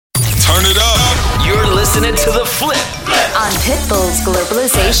Turn it up. You're listening to The Flip on Pitbull's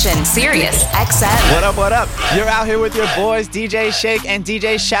Globalization, Sirius XM. What up, what up? You're out here with your boys, DJ Shake and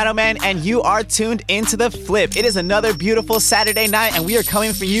DJ Shadowman, and you are tuned into The Flip. It is another beautiful Saturday night, and we are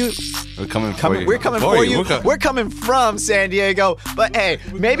coming for you. We're coming for you. We're coming for you. We're coming from San Diego, but hey,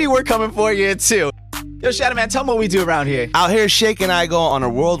 maybe we're coming for you too. Yo, Shadowman, tell them what we do around here. Out here, Shake and I go on a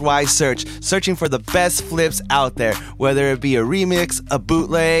worldwide searching for the best flips out there. Whether it be a remix, a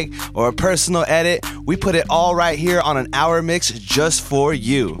bootleg, or a personal edit, we put it all right here on an hour mix just for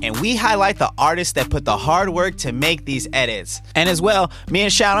you. And we highlight the artists that put the hard work to make these edits. And as well, me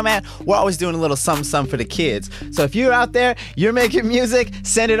and Shadowman, we're always doing a little something for the kids. So if you're out there, you're making music,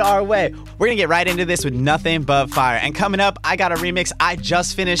 send it our way. We're going to get right into this with nothing but fire. And coming up, I got a remix I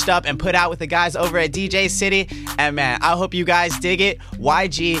just finished up and put out with the guys over at DJ City, and man, I hope you guys dig it.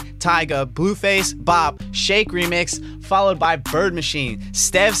 YG, Tyga, Blueface, Bop, Shake remix, followed by Bird Machine,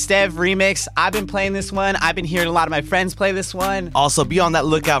 Stev remix. I've been playing this one. I've been hearing a lot of my friends play this one. Also, be on that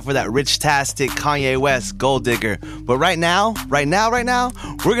lookout for that rich-tastic Kanye West Gold Digger. But right now,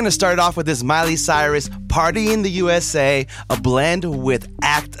 we're gonna start off with this Miley Cyrus Party in the USA, a blend with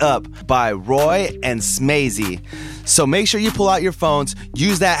Act Up by Roy and Smazy. So make sure you pull out your phones,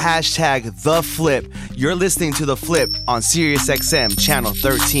 use that hashtag TheFlip. You're listening to The Flip on Sirius XM channel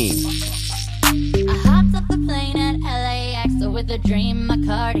 13. I hopped up the plane at LAX with a dream, my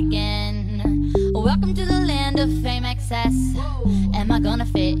cardigan. Welcome to the land of fame excess. Am I gonna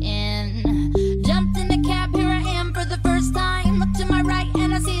fit in? Jumped in the cab, here I am for the first time. Look to my right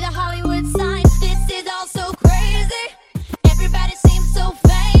and I see the Hollywood sign. This is all so crazy. Everybody seems so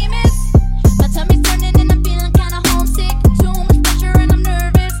famous. My tummy's turning and I'm feeling kinda homesick. Too much pressure and I'm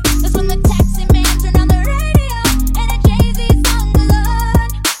nervous. That's when the taxi man turned on the radio and the Jay-Z song was on.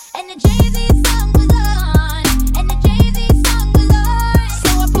 And the Jay-Z song was on. And the Jay-Z song was on. So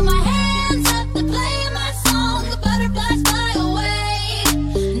I put my hands up to play my song. The butterflies fly away.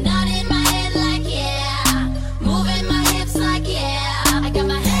 Nodding my head like yeah. Moving my hips like yeah. I got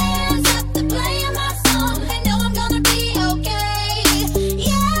my hands up to play my song. I know I'm gonna be okay.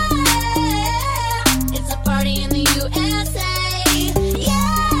 Yeah. It's a party in the USA. Yeah.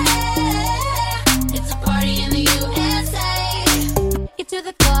 It's a party in the USA. Get to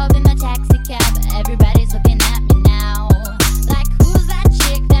the club in the taxi cab. Everybody's looking at me now. Like, who's that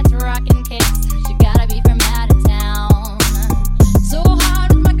chick that's rocking kicks? She gotta be from out of town. So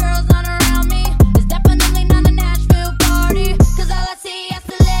hard with my girls not around me. It's definitely not a Nashville party. Cause all I see is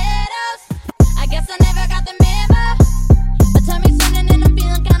stilettos. I guess I never got the memo. My tummy's turning and I'm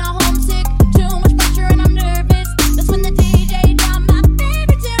feeling kinda homesick. Too much pressure and I'm nervous. That's when the DJ dropped my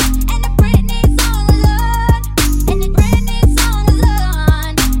favorite tune. And the Britney song was on. And the Britney song was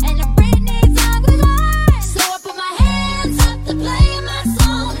on. And the Britney song was on. So I put my hands up to play my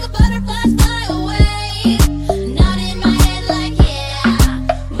song. The butterflies fly away. Nodding my head like yeah.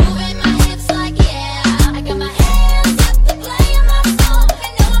 Moving my hips like yeah. I got my hands up to play my song. I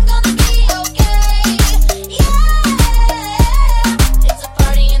know I'm gonna be okay. Yeah. It's a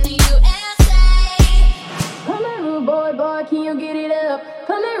party in the USA. Come here, rude boy, can you get it up?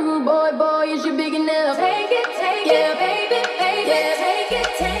 Come here, rude boy, is you big enough? Take it, yeah, baby, yeah, take it,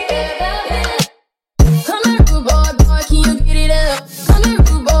 yeah. Come here, rude boy, can you get it up? Come here,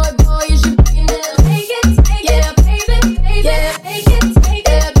 rude boy, is you big enough? Take it, yeah, baby, yeah, take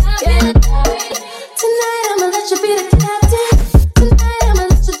it, yeah. Tonight I'ma let you be the captain. Tonight I'ma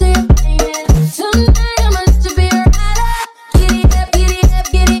let you do your thing. Tonight I'ma let you be a rider. Giddy up, giddy up,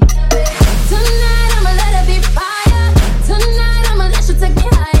 giddy up. Tonight I'ma let it be fire. Tonight I'ma let you take me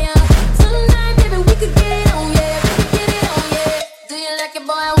higher. Tonight, baby, we could get it on, yeah. We could get it on, yeah. Do you like it,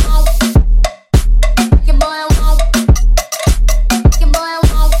 boy? I won't. Like it, boy? I won't. Like it, boy? I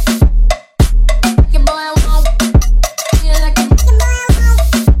won't. Like it, boy? I won't. Do you like it, boy?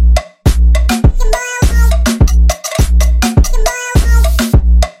 I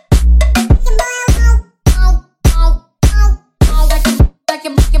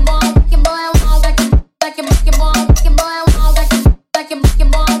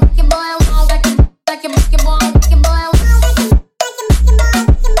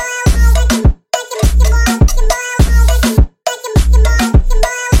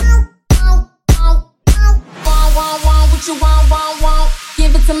won't.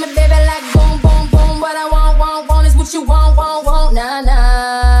 Give it to me, baby, like boom, boom, boom. What I want is what you want, nah,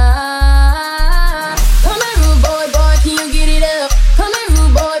 nah. Come here, rude boy, can you get it up? Come here,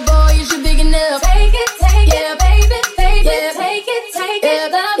 rude boy,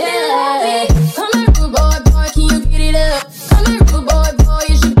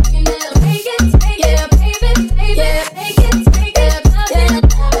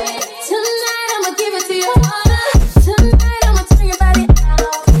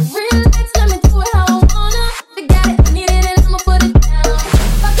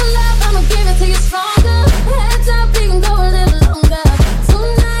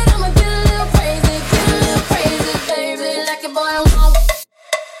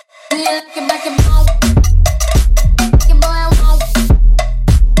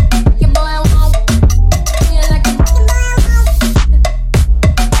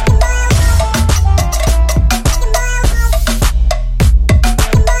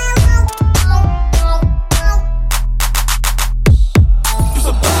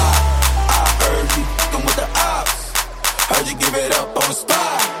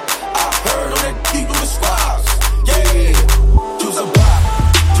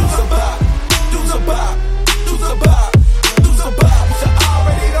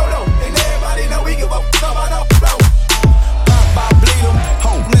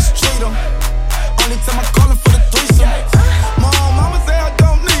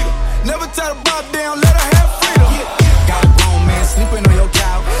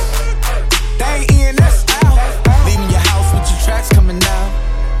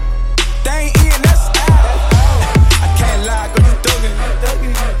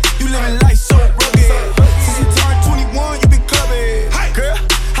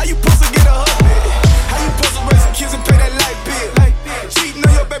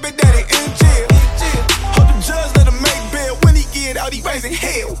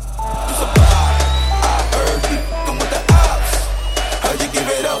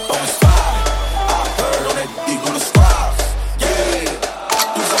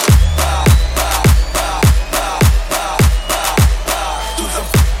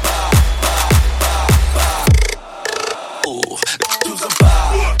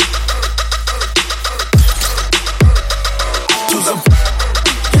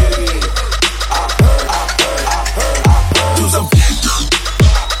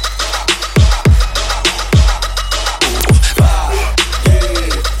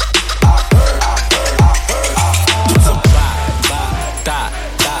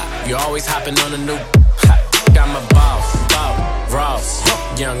 You always hopping on a new. Got my boss, Ross.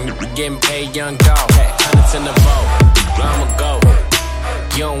 Young nigga getting paid, young dog. Hundreds in the vault, I'ma go.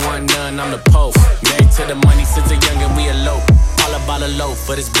 You don't want none, I'm the Pope. Married to the money since a youngin', we elope. All about a loaf,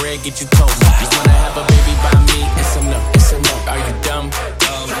 for this bread get you toast. You wanna have a baby by me? It's a no, it's a no. Are you dumb?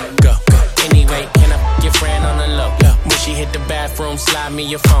 Go. Anyway, can I f*** your friend on the low? When she hit the bathroom, slide me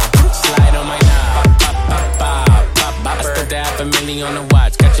your phone. Slide on my knob. I spent $500,000 on the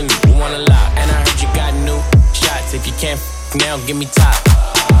watch. Got your new on the lock. And I heard you got new shots. If you can't f*** now, give me top.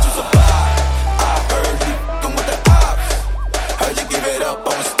 To survive, I heard you come with the ops. Heard you give it up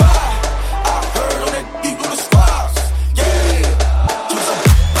on the spot. I heard on that beat with the spots. Yeah. To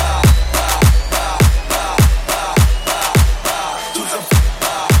survive, to survive,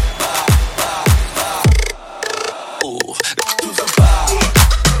 ooh. To survive.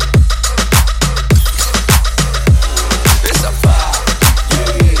 It's a vibe.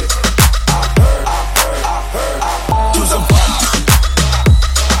 Yeah. I heard. To survive.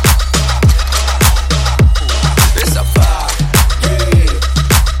 It's a vibe. Yeah.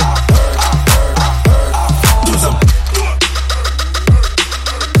 I heard. To survive.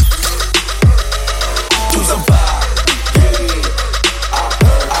 To survive. Yeah. I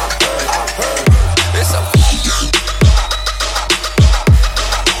heard. It's a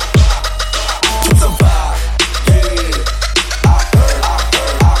to survive. Yeah. I heard.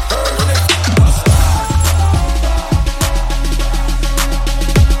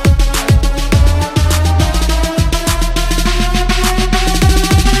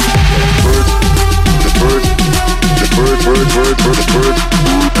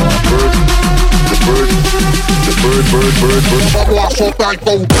 Vamos a soltar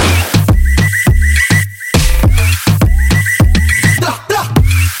con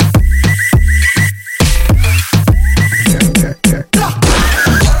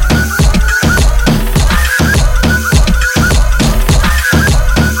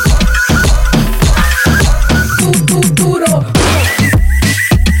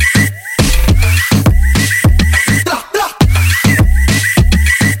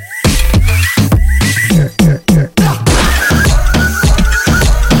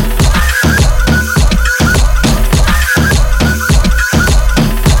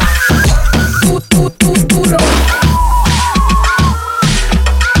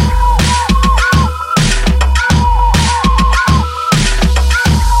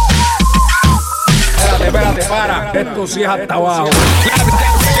Esto sí es hasta abajo.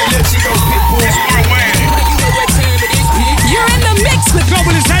 You're in the mix with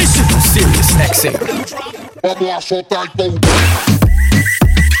globalization. Serious XM. Vamos a soltar con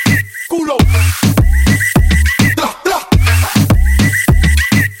Culo.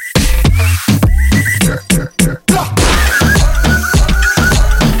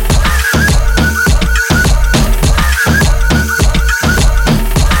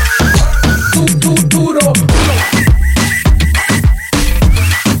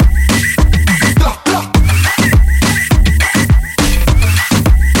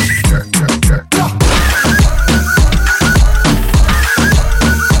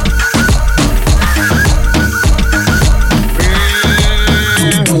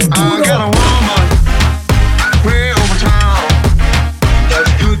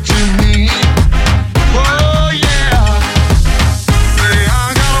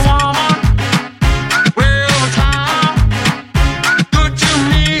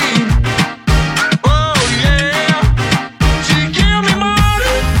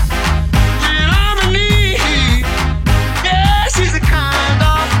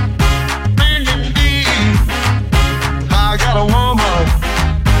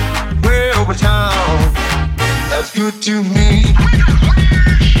 To me,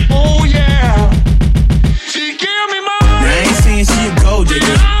 oh yeah, she give me money. Now I ain't saying she a gold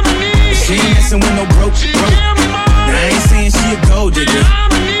digger, but she ain't messing with no broke. Now I ain't saying she a gold digger,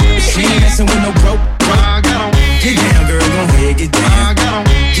 but she ain't messing with no broke. Get down, girl, gon' head, get down.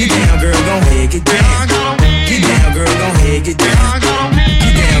 Get down, girl, gon' head, get down. Get down, girl, gon' head, get down.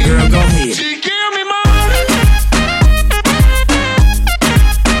 Get down, girl, gon' head. She give me money.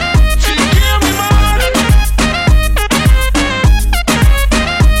 She give me money.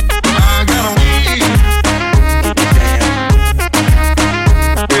 I gotta weed.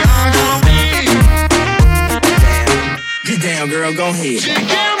 Get down, girl, gon' head.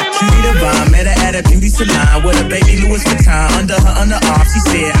 Cutie Divine, met her at a beauty salon with a baby Louis Vuitton under her underarm. She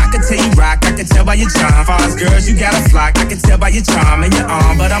said, I could tell you rock, I could tell tell by your charm. Fars girls, you got a flock, I can tell by your charm and your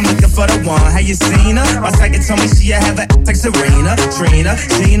arm. But I'm looking for the one, have you seen her? My psychic told me she have a like Serena, Trina,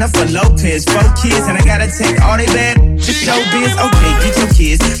 Gina for Lopez, 4 kids, and I gotta take all they bad to show biz. Okay, get your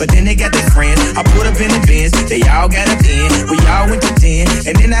kids, but then they got their friends. I put up in the bins, they all got up in. We all went to den,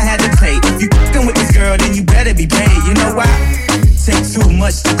 and then I had to pay. If you f***ing with this girl, then you better be paid. You know why? Take too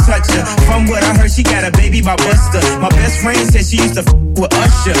much to touch her. From what I heard, she got a baby by Buster. My best friend said she used to f with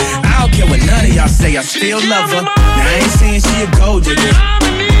Usher. I don't care what none of y'all say, I still love her. Now I ain't saying she a gold digger,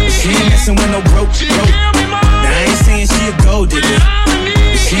 but she ain't messing with no broke. Now I ain't saying she a gold digger,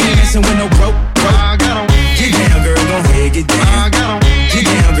 but she ain't messing with no broke. Get down, girl, gon' head, get down. Get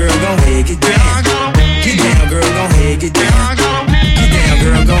down, girl, gon' head, get down. Get down, girl, gon' head, get down. Get down,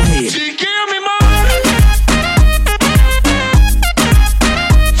 girl, gon' head.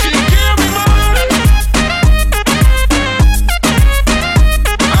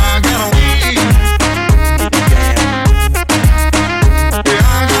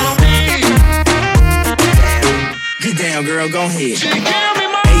 Girl, go ahead.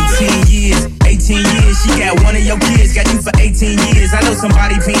 18 years, she got one of your kids, got you for 18 years. I know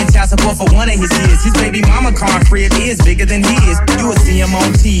somebody paying child support for one of his kids. His baby mama car crib is bigger than his. You will see him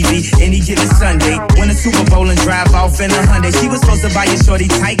on TV any given Sunday. Win a Super Bowl and drive off in a Hyundai. She was supposed to buy your shorty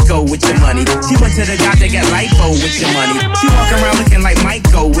Tyco with your money. She went to the doctor, got lipo with your money. She walk around looking like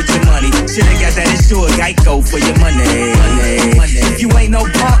Michael with your money. Shoulda got that insured Geico for your money. If you ain't no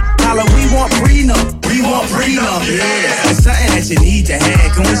punk, holla, we want prenup. We want prenup, yeah. It's something that you need to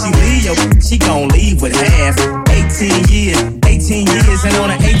have. Cause when she leave, she gon' leave with half. 18 years, and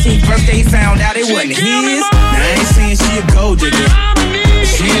on her 18th birthday, found out it wasn't his. Now I ain't saying she a gold digger, but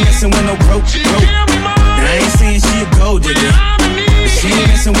she ain't messing with no broke. Now I ain't saying she a gold digger, but she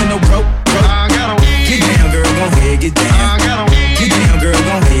ain't messing with no broke. Get down, girl, gon' head, get down. Get down, girl,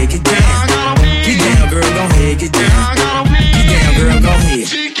 gon' head, get down. Get down, girl, gon' head, get down. Get down, girl, gon'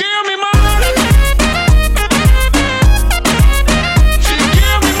 head.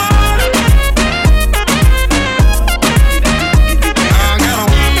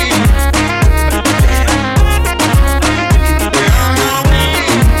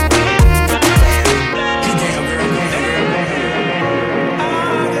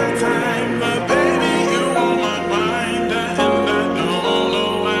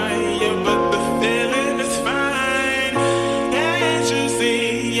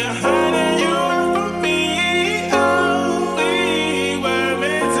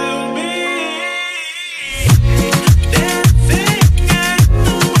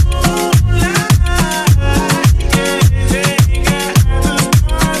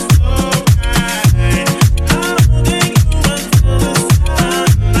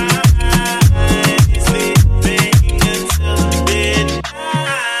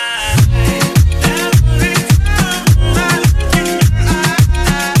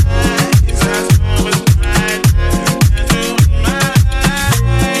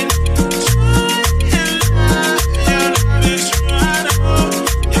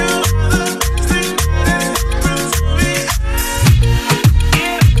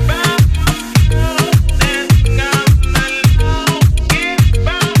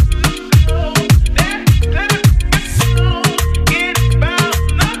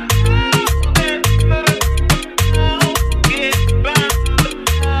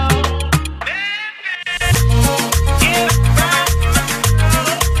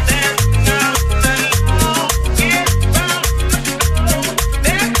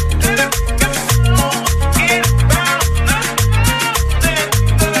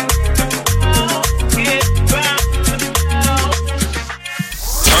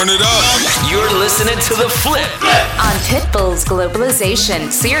 To the flip on Pitbull's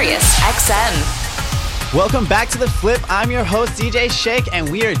Globalization, Sirius XM. Welcome back to The Flip. I'm your host, DJ Shake, and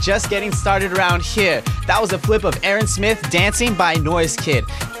we are just getting started around here. That was a flip of Aaron Smith, Dancing by Noise Kid.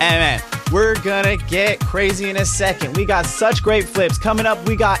 And man, we're gonna get crazy in a second. We got such great flips. Coming up,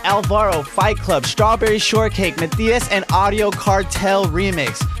 we got Alvaro, Fight Club, Strawberry Shortcake, Matthias, and Audio Cartel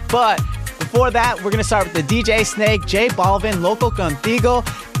remix. But before that, we're gonna start with the DJ Snake, J Balvin, Loco Contigo,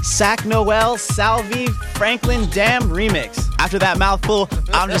 Sac Noel, Salvi, Franklin Dam remix. After that mouthful,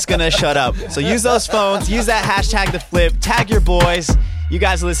 I'm just gonna shut up. So use those phones, use that hashtag The Flip, tag your boys. You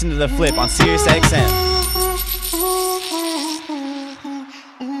guys listen to The Flip on Sirius XM.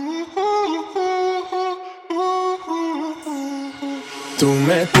 Tú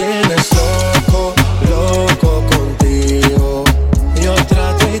me tienes loco, loco contigo. Yo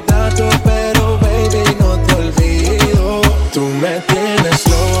trato y trato, pero baby no te olvido. Tú me tienes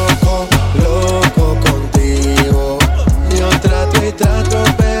loco, loco contigo. Yo trato y trato,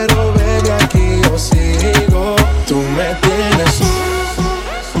 pero baby aquí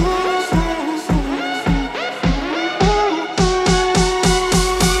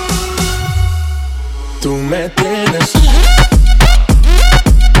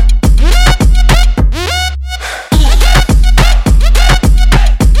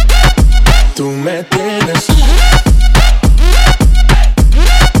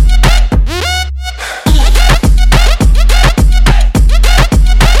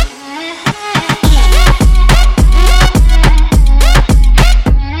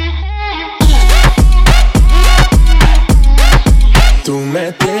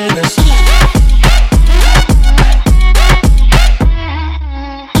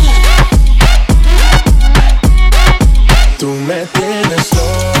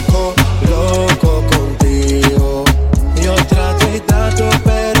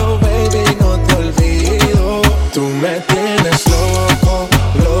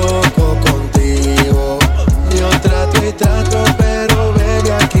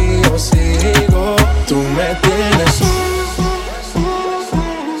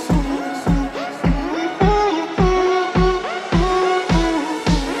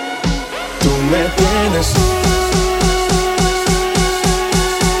Tú me tienes.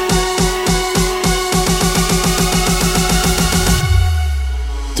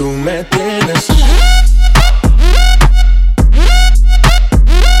 Tú me tienes.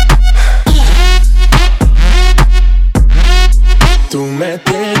 Tú me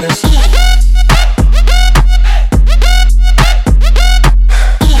tienes.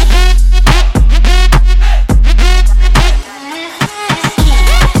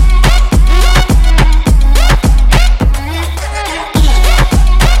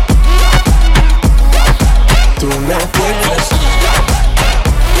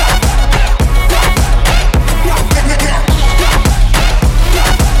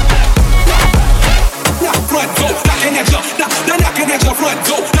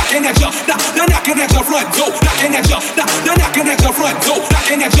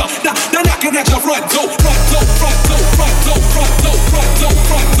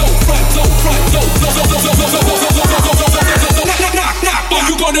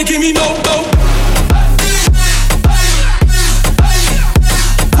 Give me more.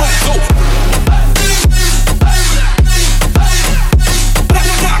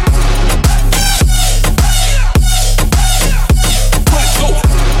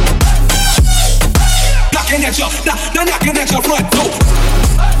 Knocking at your front door.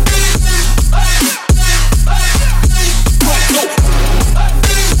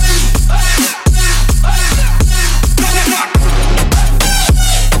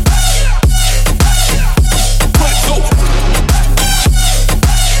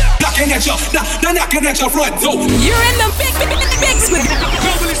 Knocking at your front door. You're in the mix with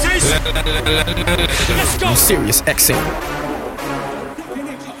globalization. Let's go. Sirius XM.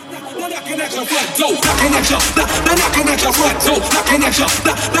 Knocking at your front door. Knocking at your front door. Knocking at your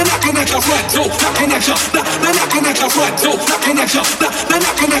front door. Knocking at your front door. Knocking at your front door.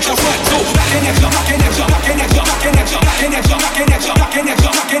 Knocking at your front door.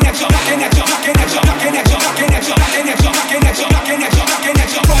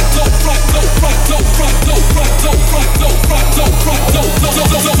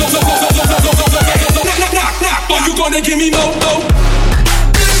 Are you gonna give me more?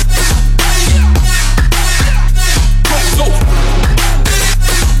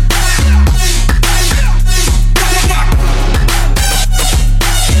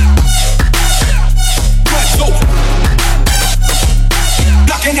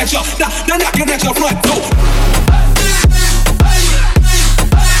 Knocking at your front door.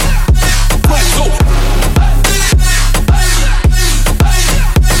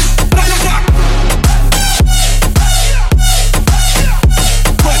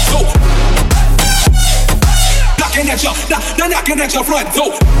 Knocking at your front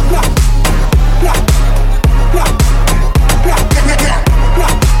door.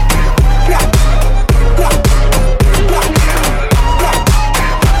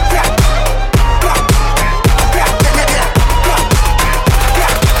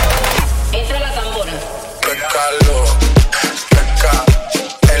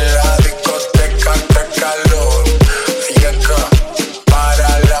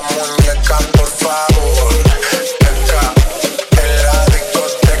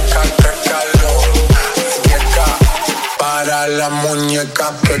 La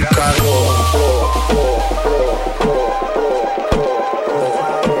muñeca que cagó.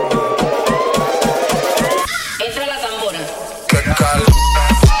 Entra la tambora. Que cagó.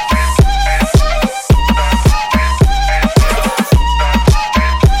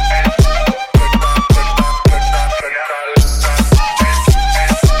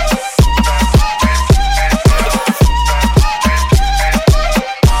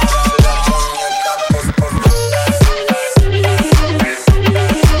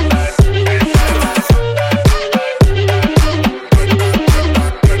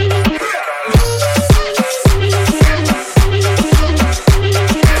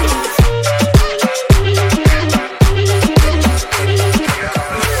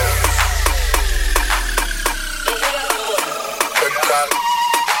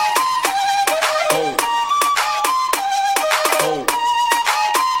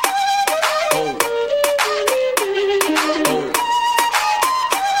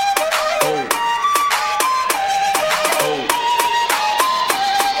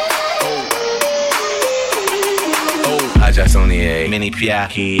 Mini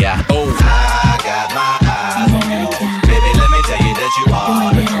Piakia. Oh, I got my eyes on you. Baby, let me tell you that you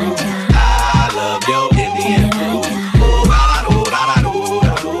are the truth. I love your Indian food. Oh,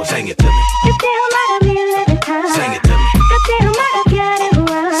 da-da-do. Sing it to me. Sing it to me.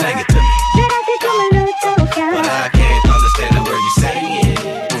 Sing it to me. But I can't understand the word you're saying.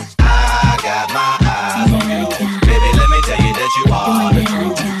 I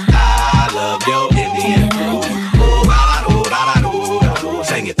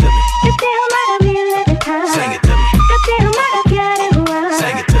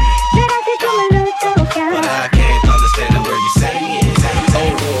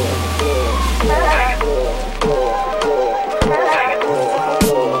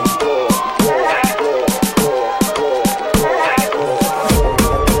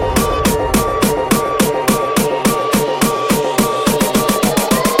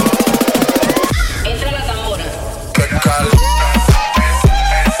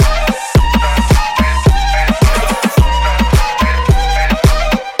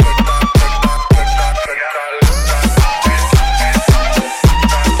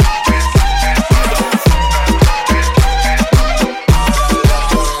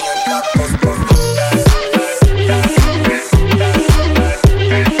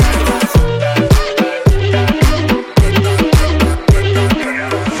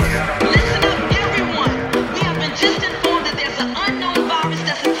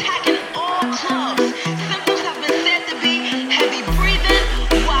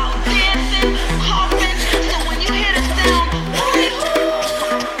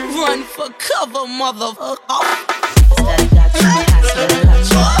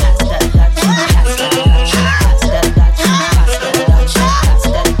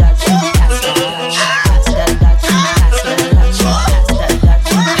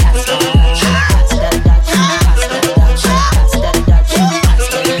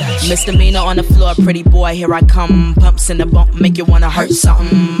Misdemeanor on the floor, pretty boy, here I come. Pumps in the bump, make you wanna hurt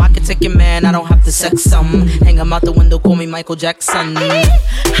something. I can take your man, I don't have to sex some. Hang him out the window, call me Michael Jackson.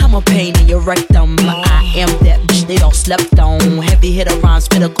 I'm a pain in your rectum. I am that bitch they don't slept on. Heavy hitter rhymes,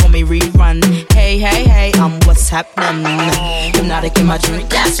 spitter, call me rerun. Hey, hey, hey, I'm what's happening. Hypnotic in my drink,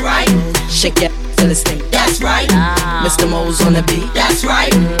 that's right. Shake it till it stink, that's right. Mr. Mo's on the beat, that's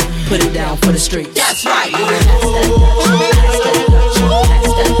right. Put it down for the street, that's right.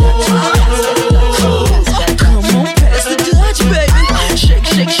 Come on, pass the Dutch, baby. Shake,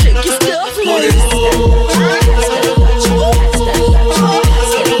 shake, shake your stuff,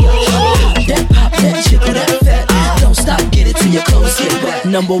 that pop, that jiggle, that fat. Don't stop, get it till your clothes get wet.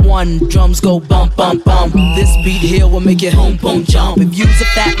 Number one, drums go bump, bump, bump. This beat here will make you boom, boom, jump. If you's a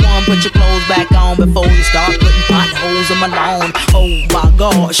fat one, put your clothes back on before you start putting potholes in my lawn. Oh my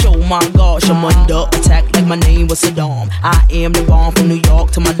gosh, oh my gosh, I'm under attack like my name was Saddam. I am the bomb from New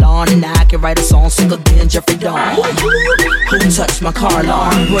York to Milan, and I can write a song sicker than Jeffrey Dahmer. Who touched my car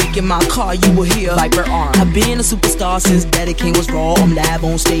alarm? Breaking my car, you will hear Viper arm. I've been a superstar since Daddy King was raw. I'm live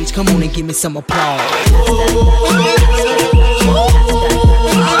on stage, come on and give me some applause.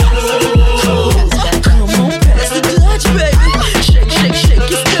 Come on, pass the Dutch, baby. Shake, shake, shake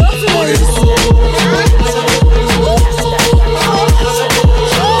your stuff.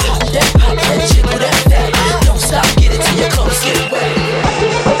 That pop, that jiggle, that fat. Don't stop, get it till your clothes get wet.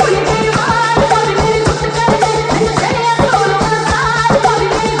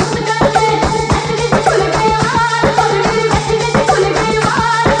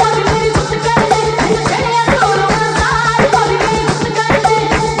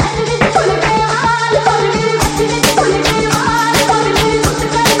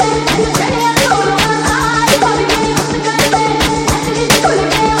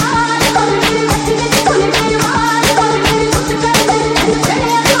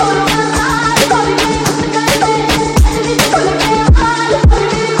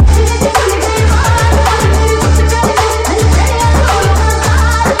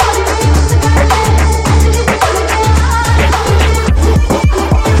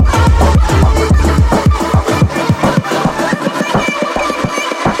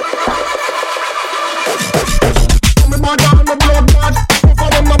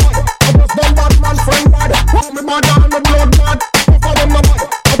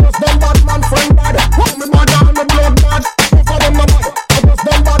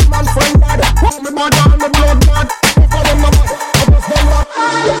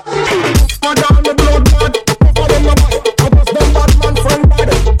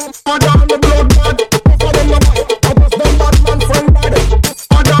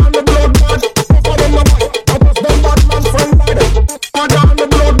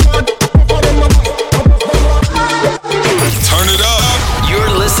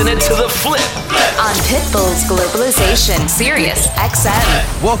 Sirius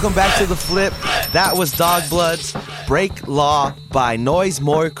XM. Welcome back to The Flip. That was Dog Blood's Break Law by Noise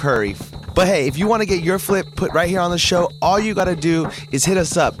More Curry. But hey, if you want to get your flip put right here on the show, all you got to do is hit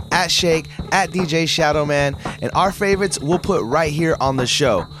us up at Shake, at DJ Shadowman, and our favorites we'll put right here on the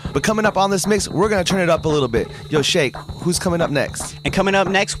show. But coming up on this mix, we're going to turn it up a little bit. Yo, Shake, who's coming up next? And coming up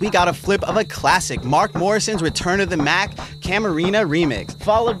next, we got a flip of a classic, Mark Morrison's Return of the Mac Camarina remix,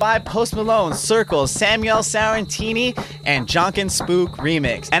 followed by Post Malone's Circles, Samuel Sarantini, and Jonkin Spook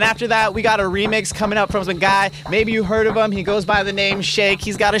remix. And after that, we got a remix coming up from some guy, maybe you heard of him, he goes by the name Shake.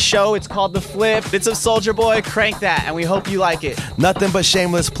 He's got a show, it's called The Flip. It's of Soulja Boy, crank that, and we hope you like it. Nothing but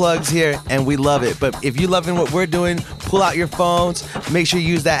shameless plugs here, and we love it. But if you're loving what we're doing, pull out your phones, make sure you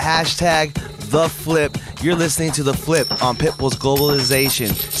use that hashtag The Flip. You're listening to The Flip on Pitbull's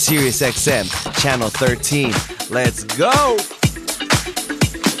Globalization, Sirius XM, Channel 13. Let's go!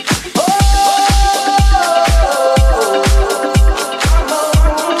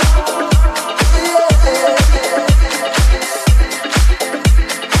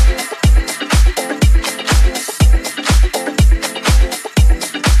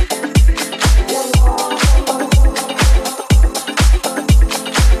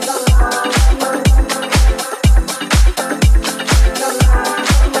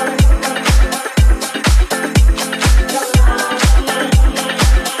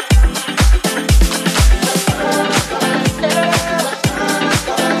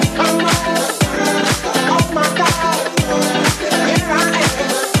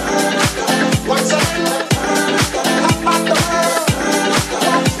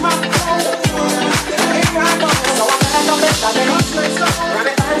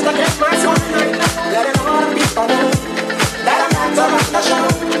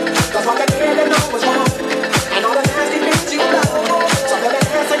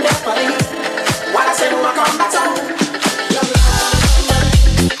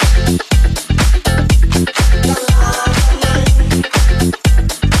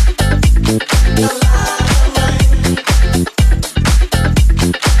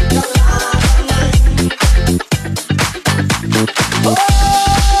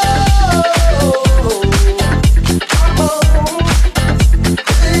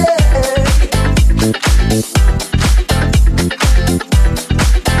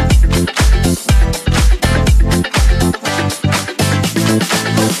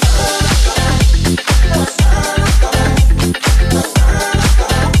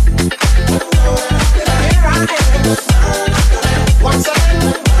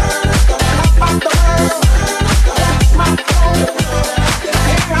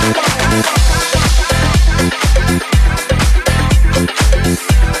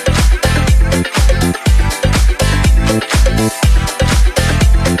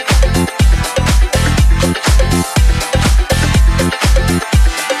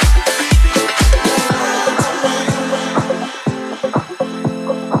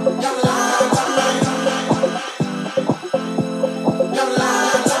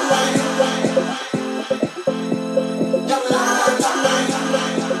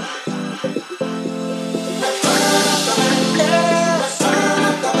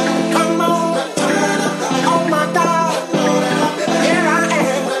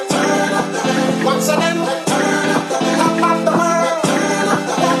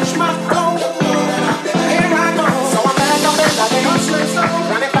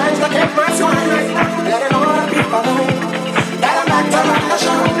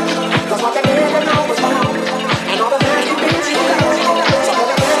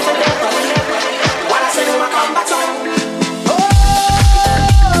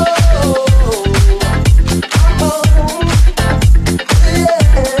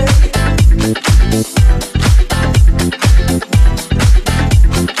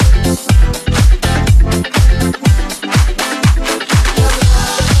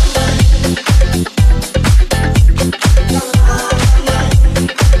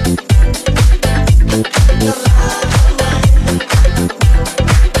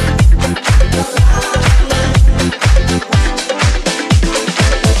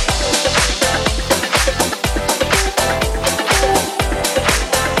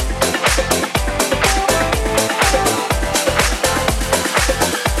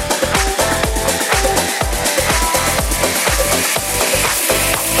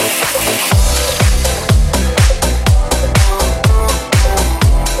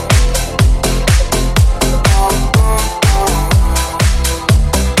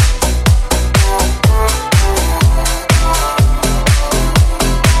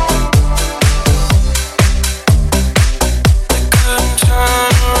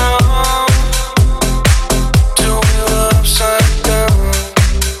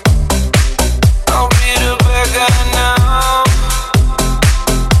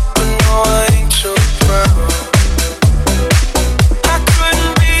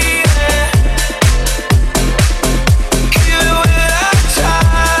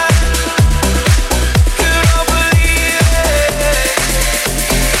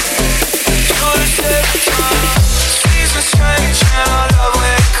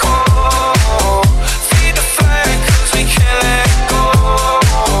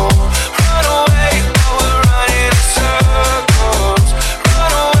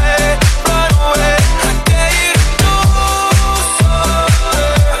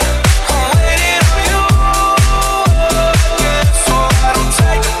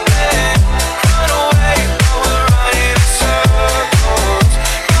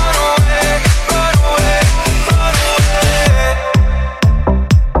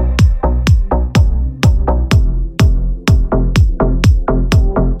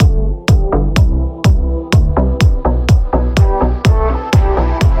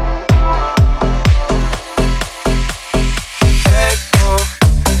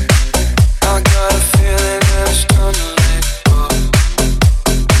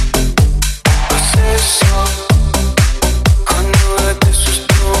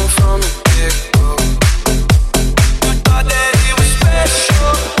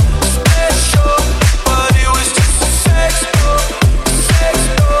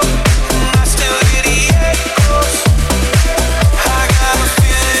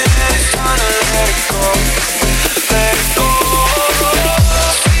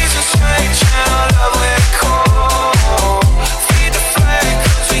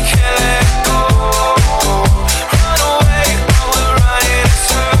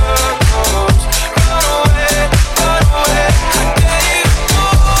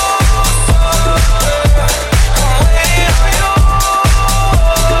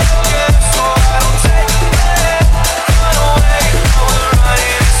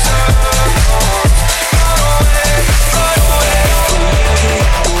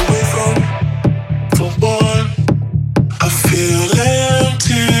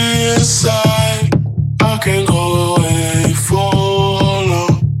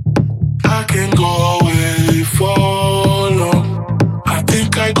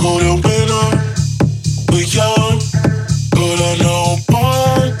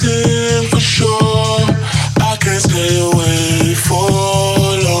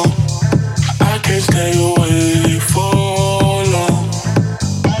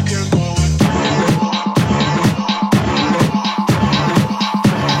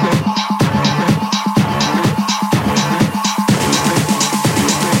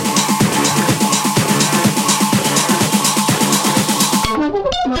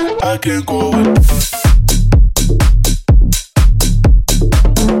 can't go with.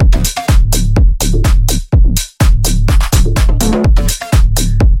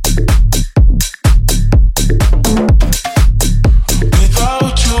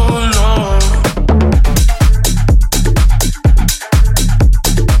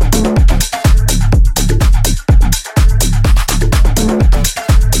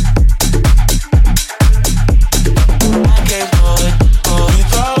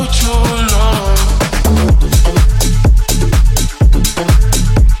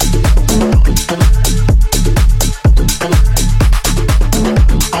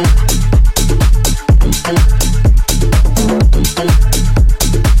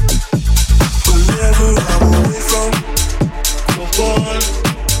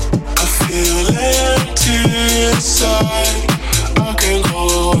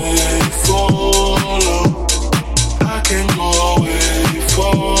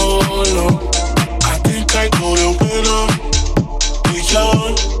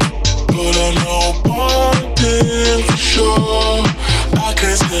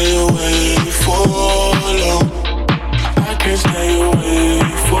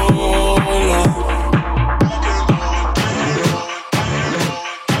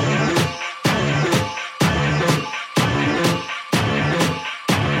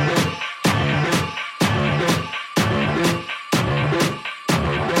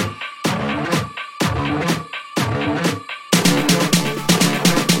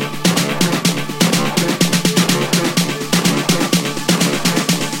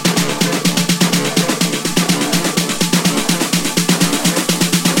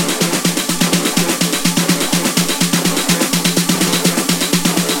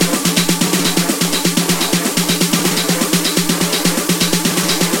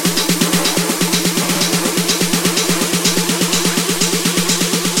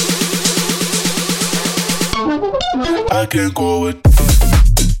 I can't go with.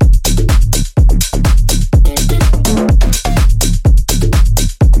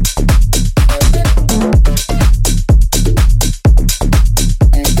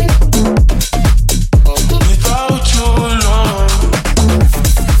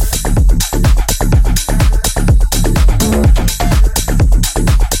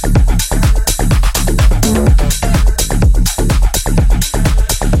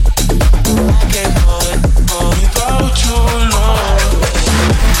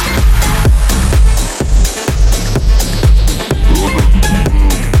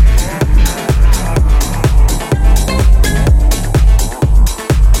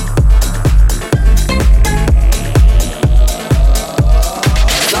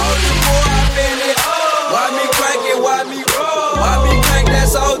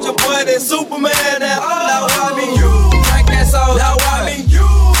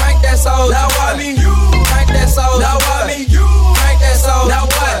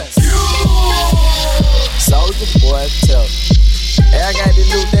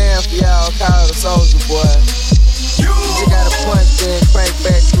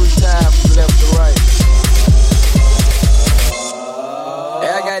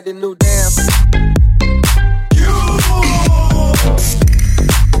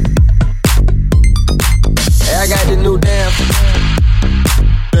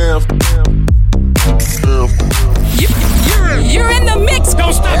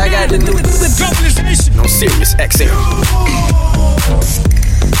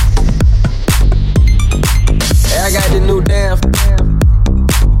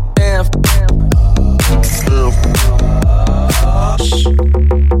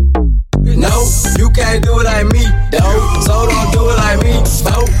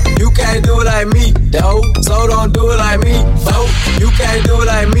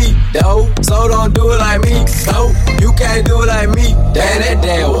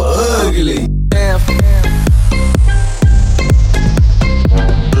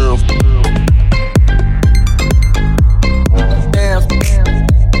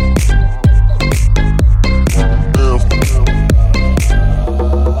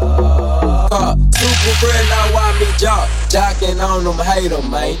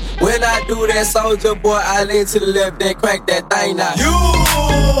 Soldier boy, I lean to the left, then crank that thing now.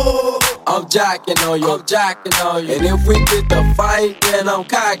 I'm jocking on you, And if we get the fight, then I'm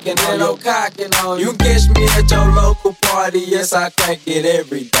cocking on you. You catch me at your local party, yes, I crank it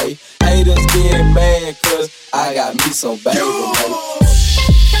every day. Haters get mad, cause I got me some baby.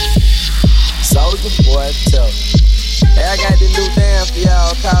 Soldier boy, tell me. Hey, I got the new dance for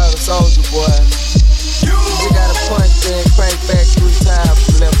y'all, call it a Soldier boy. You gotta punch, then crank back 3 times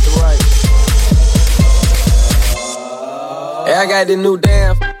from left to right. Hey, I got the new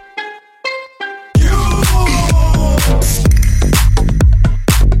dance.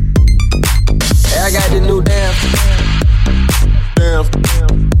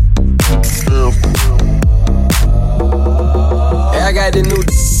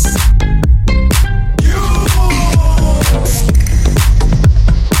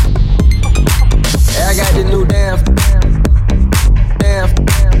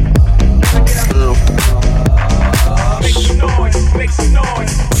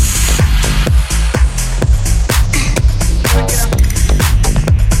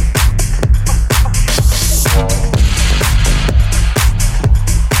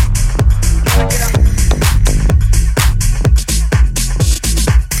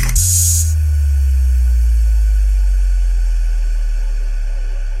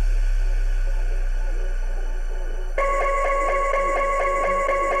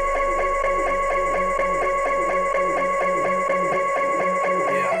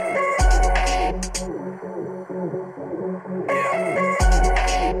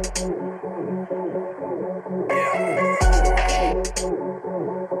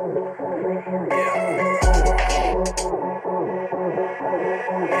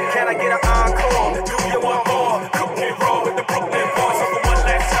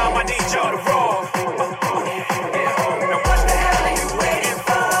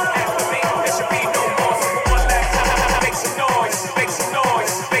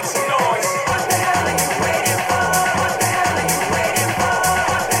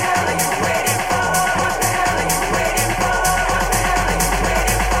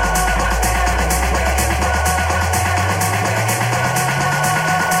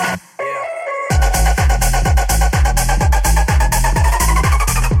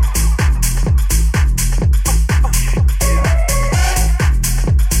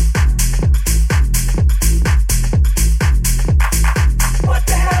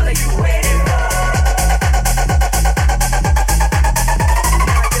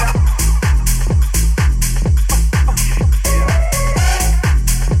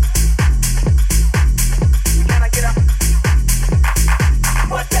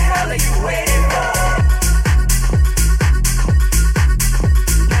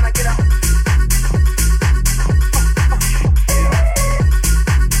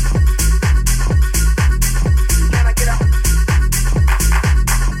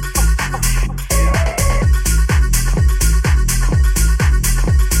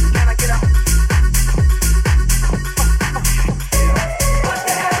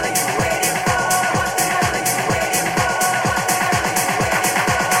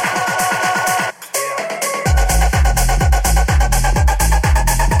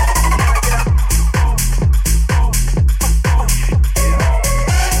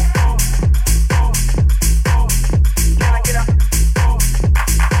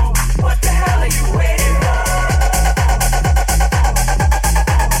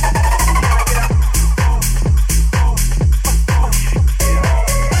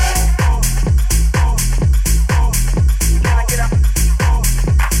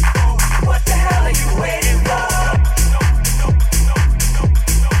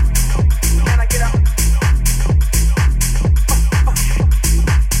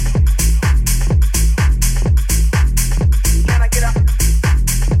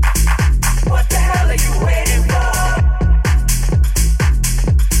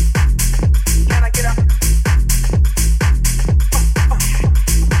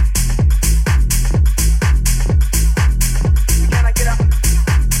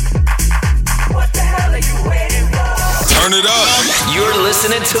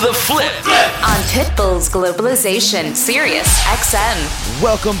 into the flip on Pitbull's Globalization, Sirius XM.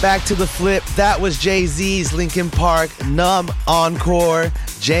 Welcome back to the flip. That was Jay-Z's Linkin Park Numb Encore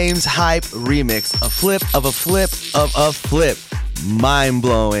James Hype remix. A flip of a flip of a flip.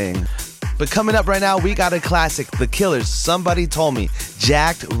 Mind-blowing. But coming up right now, we got a classic, The Killers, Somebody Told Me,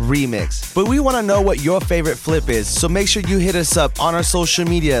 Jacked remix. But we want to know what your favorite flip is, so make sure you hit us up on our social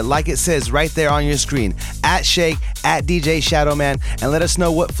media, like it says right there on your screen, @Shake, @DJ Shadowman, and let us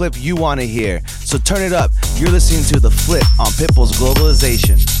know what flip you want to hear. So turn it up. You're listening to The Flip on Pitbull's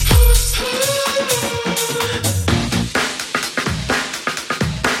Globalization.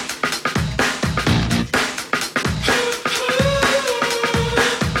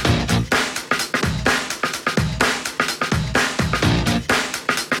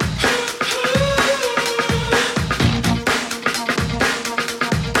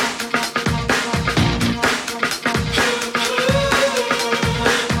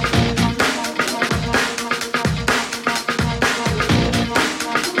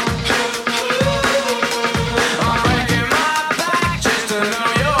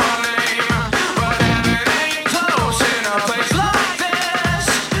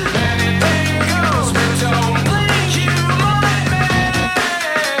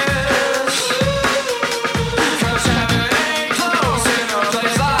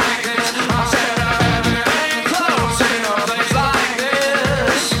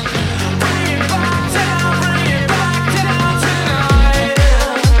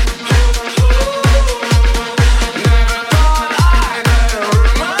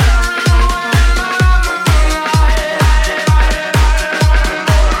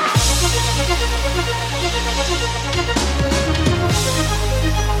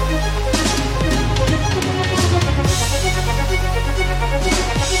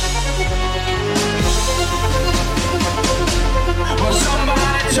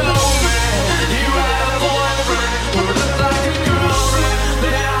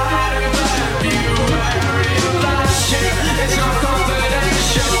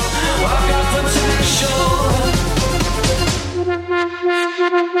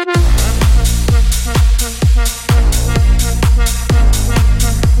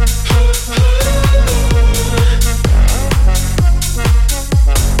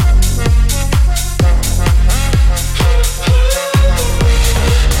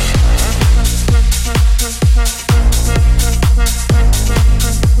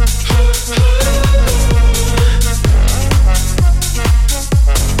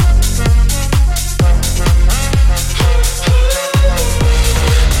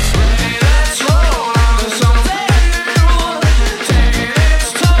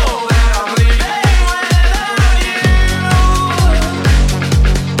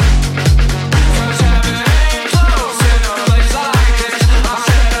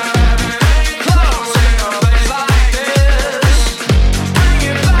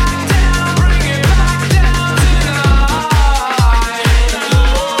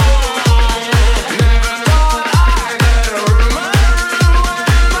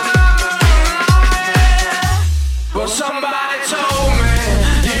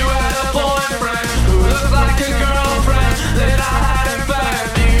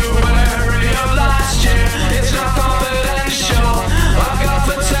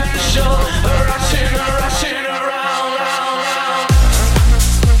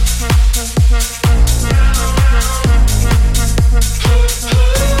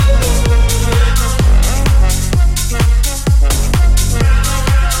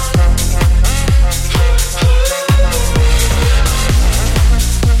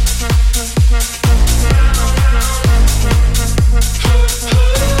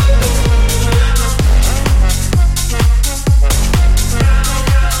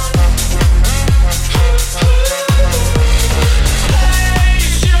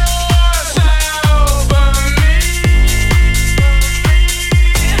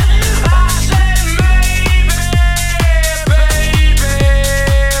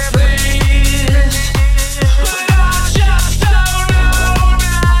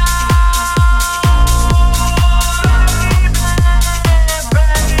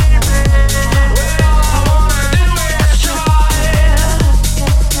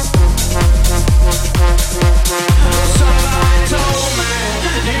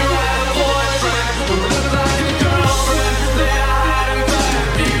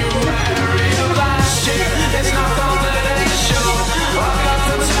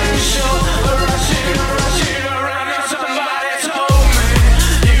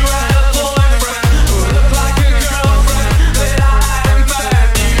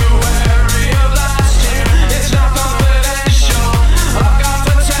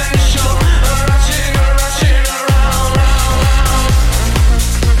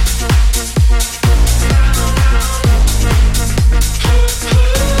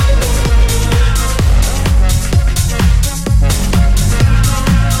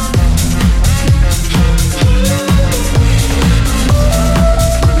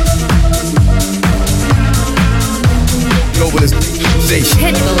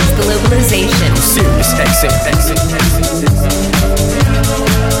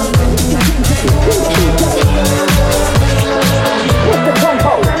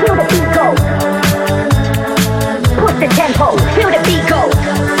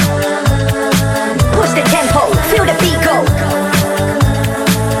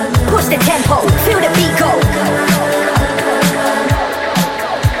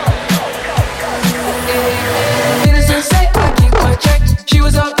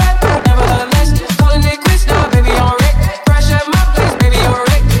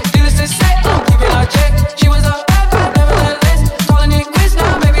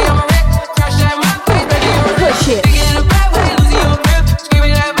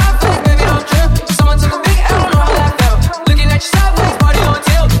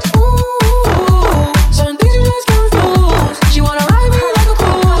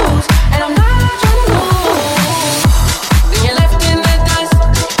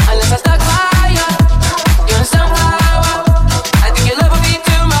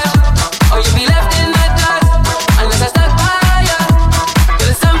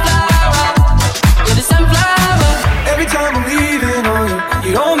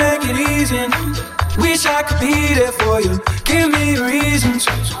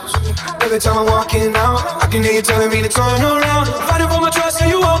 every time I'm walking out. I can hear you telling me to turn around. Fighting for my trust so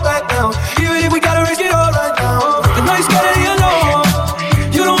you won't back down. Even if we gotta risk it all right now. I know you're scared of the unknown.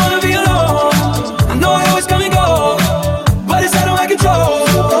 You don't wanna be alone. I know I always come and go, but it's out of my control.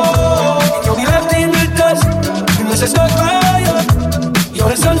 And you'll be left in the dust unless I stuck by you.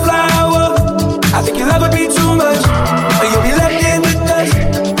 You're the sunflower. I think your love would be too much, but you'll be left in the dust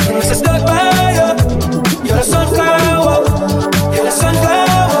unless I stuck by you. You're the sunflower. You're the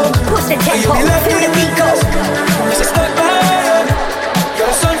sunflower. Push the tempo, you'll be left feel in the beat go. unless I stuck by you. You're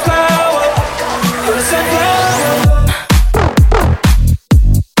the sunflower. You're the sunflower.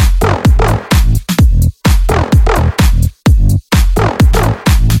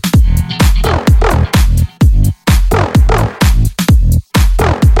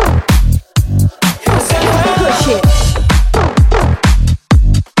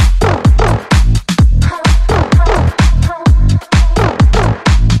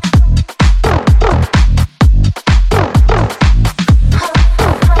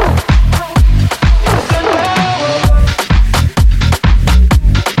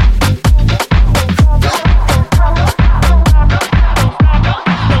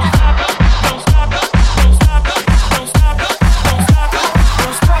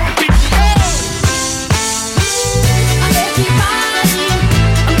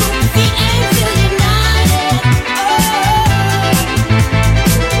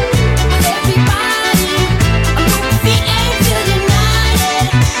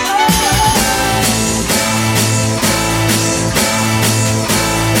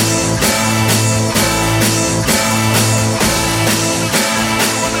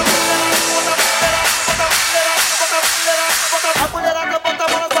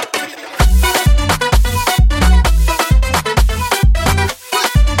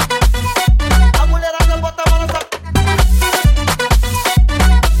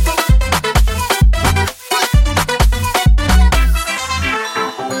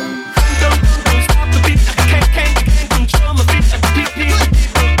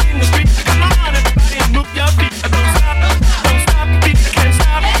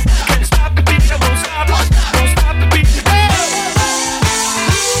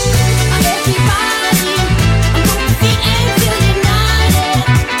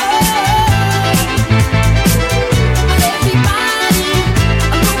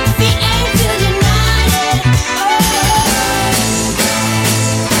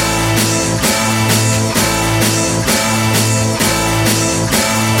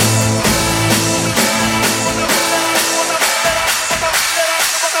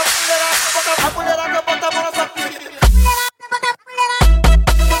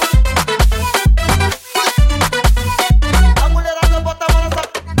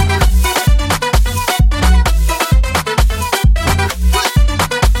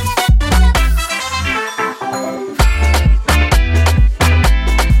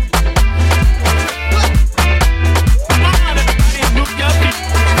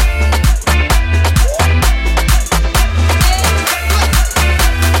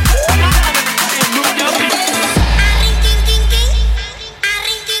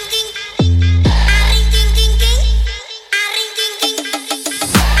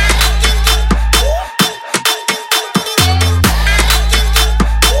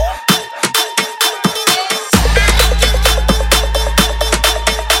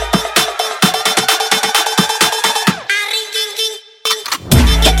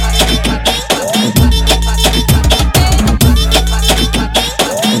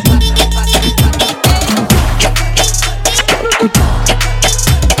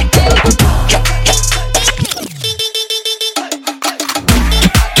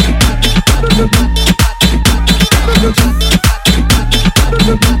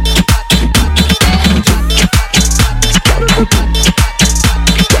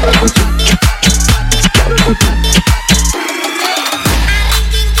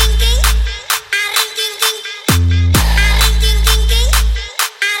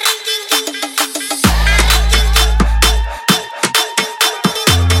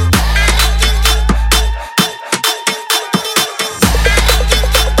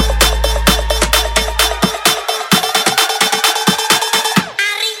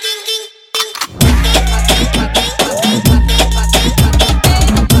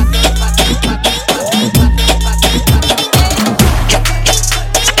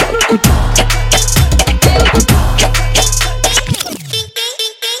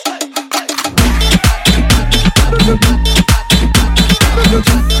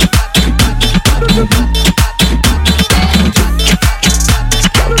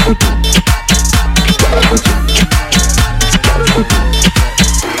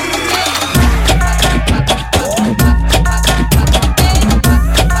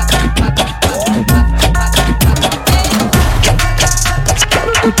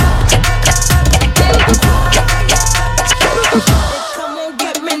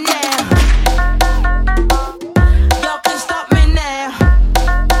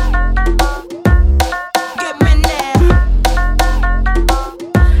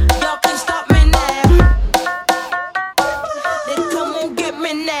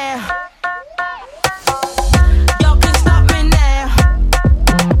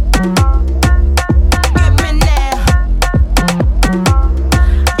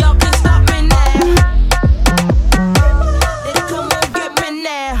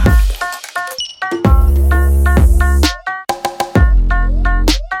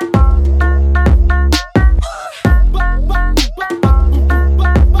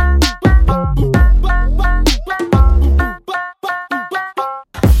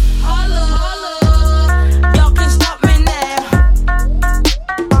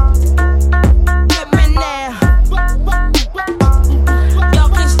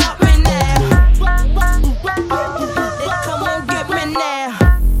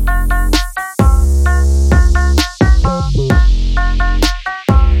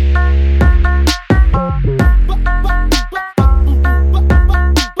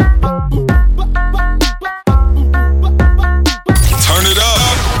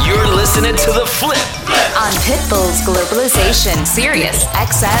 listening to The Flip on Pitbull's Globalization, Sirius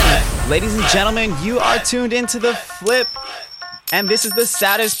XM. Ladies and gentlemen, you are tuned into The Flip. And this is the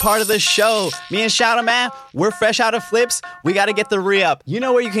saddest part of the show. Me and Shadow Man, we're fresh out of flips. We got to get the re-up. You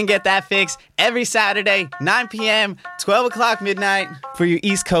know where you can get that fix every Saturday, 9 p.m., 12 o'clock midnight for you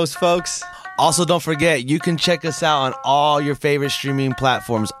East Coast folks. Also, don't forget, you can check us out on all your favorite streaming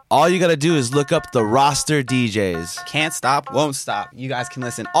platforms. All you got to do is look up the roster DJs. Can't stop, won't stop. You guys can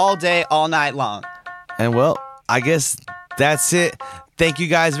listen all day, all night long. And well, I guess that's it. Thank you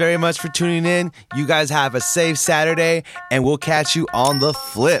guys very much for tuning in. You guys have a safe Saturday, and we'll catch you on The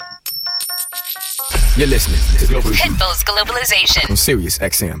Flip. You're listening to Pitbull's Globalization on Sirius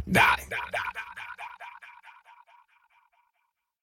XM. Die.